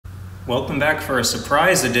Welcome back for a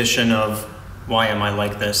surprise edition of Why Am I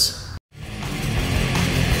Like This?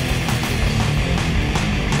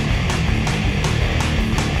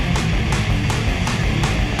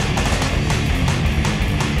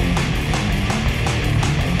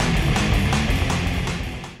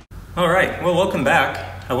 Alright, well, welcome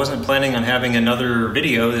back. I wasn't planning on having another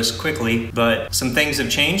video this quickly, but some things have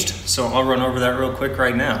changed, so I'll run over that real quick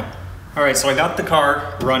right now. Alright, so I got the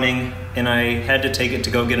car running and I had to take it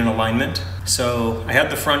to go get an alignment. So I had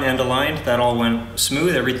the front end aligned, that all went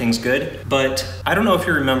smooth, everything's good. But I don't know if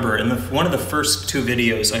you remember, in one of the first two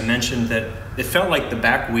videos I mentioned that it felt like the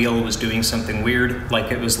back wheel was doing something weird,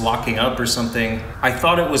 like it was locking up or something. I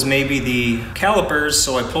thought it was maybe the calipers,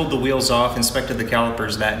 so I pulled the wheels off, inspected the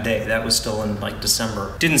calipers that day. That was still in like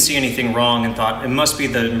December. Didn't see anything wrong and thought it must be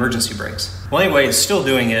the emergency brakes. Well, anyway, it's still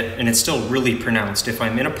doing it, and it's still really pronounced. If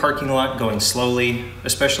I'm in a parking lot going slowly,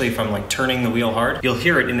 especially if I'm like turning the wheel hard, you'll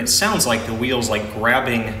hear it, and it sounds like the wheel's like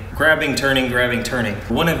grabbing, turning.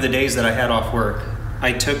 One of the days that I had off work,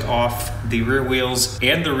 I took off the rear wheels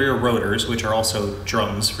and the rear rotors, which are also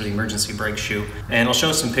drums for the emergency brake shoe. And I'll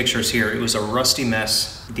show some pictures here. It was a rusty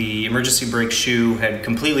mess. The emergency brake shoe had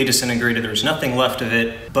completely disintegrated. There was nothing left of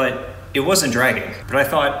it, but it wasn't dragging. But I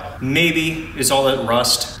thought maybe it's all that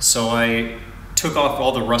rust, so I took off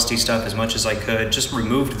all the rusty stuff as much as I could, just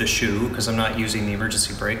removed the shoe because I'm not using the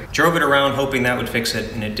emergency brake, drove it around hoping that would fix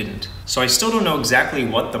it, and it didn't. So I still don't know exactly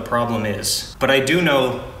what the problem is, but I do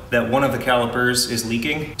know that one of the calipers is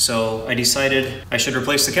leaking, so I decided I should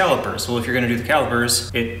replace the calipers. Well, if you're gonna do the calipers,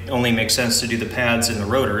 it only makes sense to do the pads and the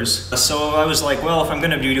rotors. So I was like, well, if I'm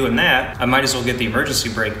gonna be doing that, I might as well get the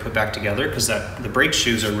emergency brake put back together because the brake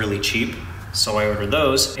shoes are really cheap. So I ordered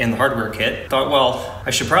those and the hardware kit. Thought, well,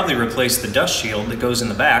 I should probably replace the dust shield that goes in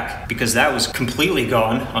the back because that was completely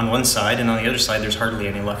gone on one side, and on the other side there's hardly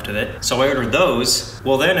any left of it. So I ordered those.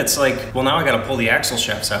 Well, then it's like, well, now I gotta pull the axle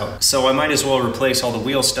shafts out. So I might as well replace all the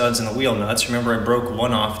wheel studs and the wheel nuts. Remember, I broke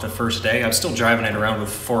one off the first day. I'm still driving it around with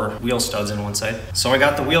 4 wheel studs in one side. So I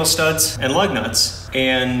got the wheel studs and lug nuts.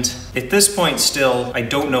 And at this point still, I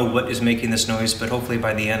don't know what is making this noise, but hopefully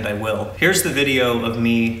by the end I will. Here's the video of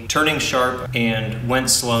me turning sharp and went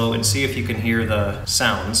slow, and see if you can hear the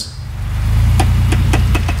sounds.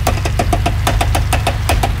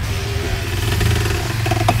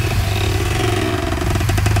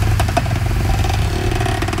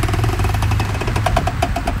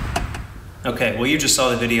 Okay, well, you just saw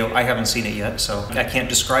the video. I haven't seen it yet, so I can't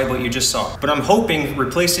describe what you just saw. But I'm hoping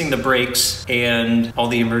replacing the brakes and all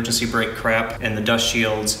the emergency brake crap and the dust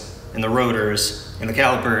shields and the rotors and the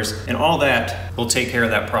calipers and all that will take care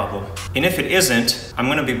of that problem. And if it isn't, I'm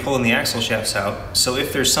gonna be pulling the axle shafts out. So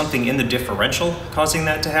if there's something in the differential causing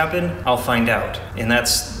that to happen, I'll find out. And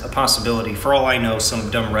that's a possibility. For all I know,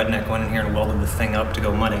 some dumb redneck went in here and welded the thing up to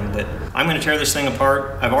go mudding, but I'm gonna tear this thing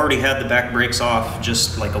apart. I've already had the back brakes off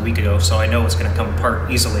just like a week ago, so I know it's gonna come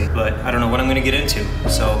apart easily, but I don't know what I'm gonna get into.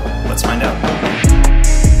 So let's find out.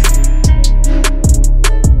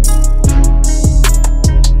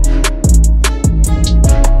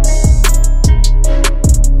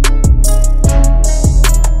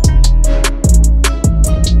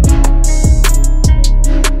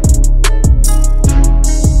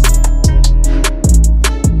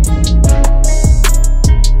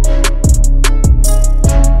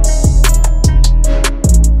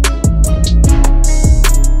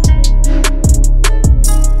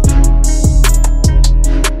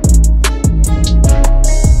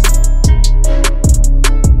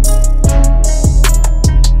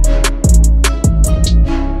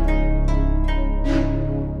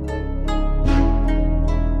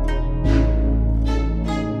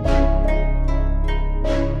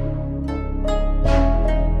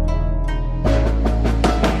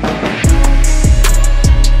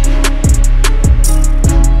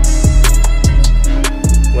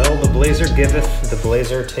 Giveth, the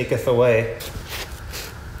blazer taketh away.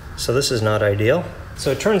 So this is not ideal. So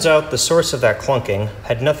it turns out the source of that clunking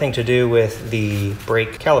had nothing to do with the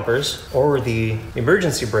brake calipers or the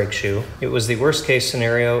emergency brake shoe. It was the worst case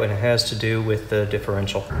scenario, and it has to do with the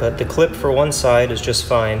differential. But the clip for one side is just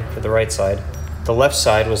fine for the right side. The left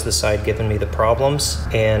side was the side giving me the problems,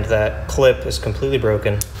 and that clip is completely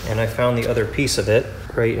broken. And I found the other piece of it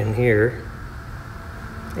right in here.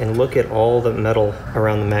 And look at all the metal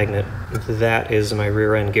around the magnet. That is my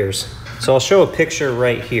rear end gears. So I'll show a picture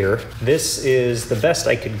right here. This is the best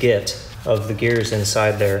I could get of the gears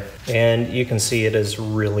inside there. And you can see it is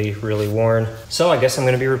really, really worn. So I guess I'm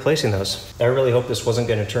gonna be replacing those. I really hope this wasn't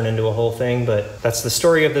gonna turn into a whole thing, but that's the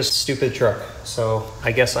story of this stupid truck. So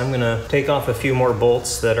I guess I'm gonna take off a few more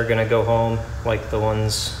bolts that are gonna go home, like the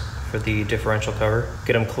ones for the differential cover.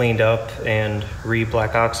 Get them cleaned up and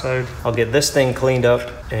re-black oxide. I'll get this thing cleaned up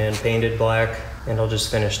and painted black, and I'll just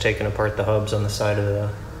finish taking apart the hubs on the side of the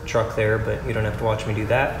truck there, but you don't have to watch me do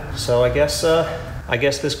that. So I guess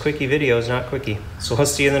this quickie video is not quickie. So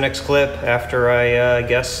let's see you in the next clip after I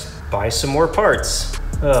guess buy some more parts.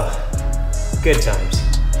 Ugh, good times.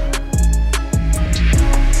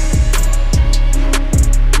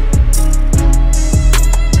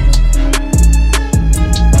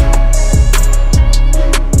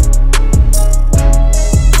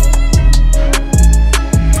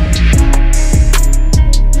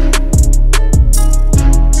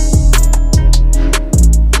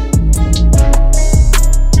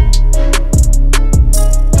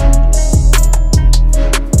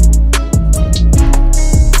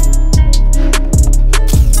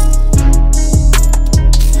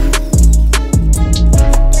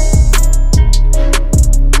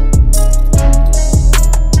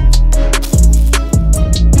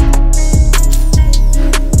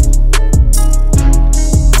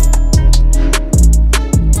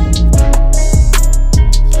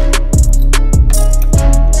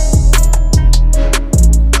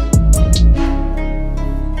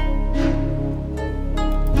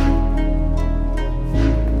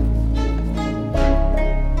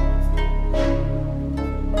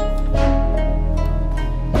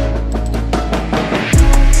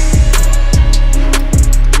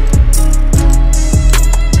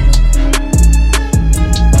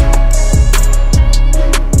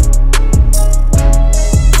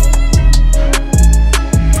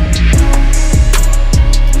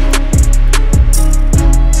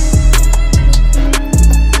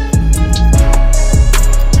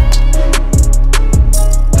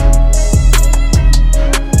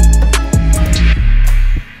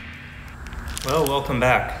 Welcome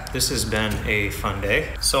back. This has been a fun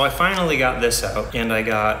day. So I finally got this out and I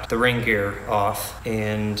got the ring gear off,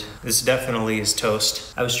 and this definitely is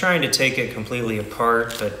toast. I was trying to take it completely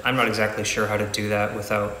apart, but I'm not exactly sure how to do that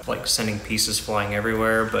without like sending pieces flying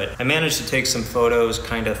everywhere, but I managed to take some photos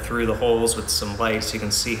kind of through the holes with some lights. So you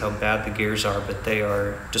can see how bad the gears are, but they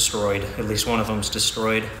are destroyed. At least one of them's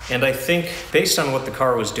destroyed. And I think based on what the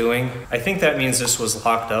car was doing, I think that means this was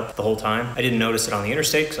locked up the whole time. I didn't notice it on the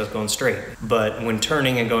interstate because I was going straight, but when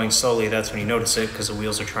turning and going slowly, that's when you notice it because the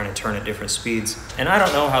wheels are trying to turn at different speeds. And I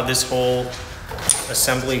don't know how this whole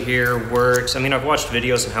assembly here works. I mean, I've watched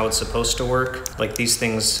videos on how it's supposed to work. Like these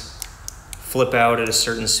things flip out at a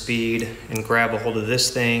certain speed and grab a hold of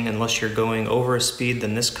this thing. Unless you're going over a speed,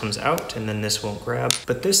 then this comes out and then this won't grab.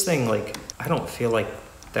 But this thing, like, I don't feel like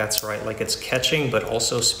that's right. Like it's catching, but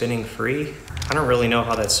also spinning free. I don't really know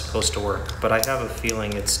how that's supposed to work, but I have a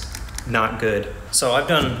feeling it's not good. So I've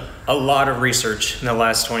done a lot of research in the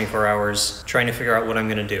last 24 hours trying to figure out what I'm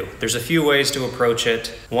gonna do. There's a few ways to approach it.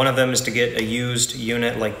 One of them is to get a used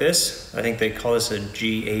unit like this. I think they call this a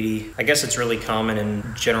G80. I guess it's really common in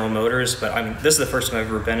General Motors, but I mean, this is the first time I've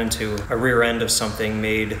ever been into a rear end of something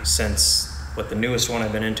made since what the newest one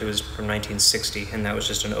I've been into is from 1960, and that was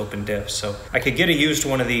just an open diff. So I could get a used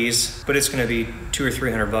one of these, but it's gonna be $200 or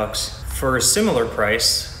 $300. For a similar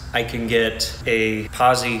price, I can get a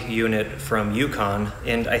posi unit from Yukon,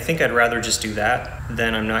 and I think I'd rather just do that.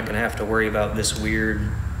 Then I'm not gonna have to worry about this weird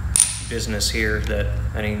business here that,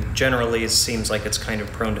 I mean, generally it seems like it's kind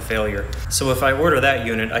of prone to failure. So if I order that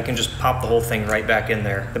unit, I can just pop the whole thing right back in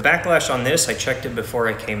there. The backlash on this, I checked it before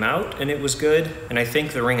I came out and it was good. And I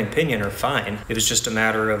think the ring and pinion are fine. It was just a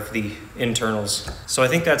matter of the internals. So I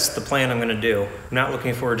think that's the plan I'm gonna do. I'm not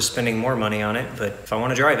looking forward to spending more money on it, but if I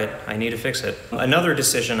wanna drive it, I need to fix it. Another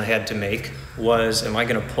decision I had to make was, am I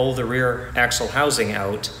gonna pull the rear axle housing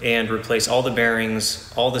out and replace all the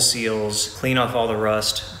bearings, all the seals, clean off all the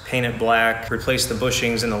rust, paint it black, replace the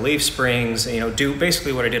bushings and the leaf springs, you know, do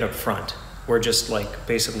basically what I did up front, or just like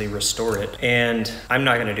basically restore it. And I'm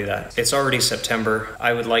not gonna do that. It's already September.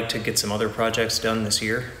 I would like to get some other projects done this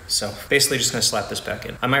year. So basically just gonna slap this back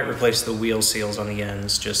in. I might replace the wheel seals on the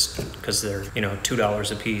ends just because they're, you know,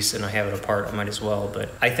 $2 a piece and I have it apart, I might as well. But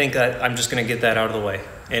I think that I'm just gonna get that out of the way.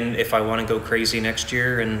 And if I wanna go crazy next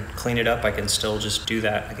year and clean it up, I can still just do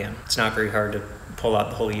that again. It's not very hard to pull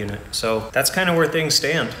out the whole unit. So that's kind of where things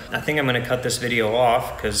stand. I think I'm gonna cut this video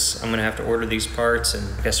off because I'm gonna have to order these parts, and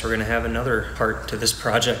I guess we're gonna have another part to this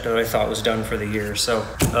project that I thought was done for the year. So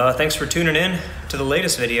thanks for tuning in to the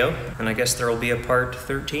latest video, and I guess there will be a part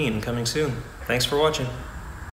 13 coming soon. Thanks for watching.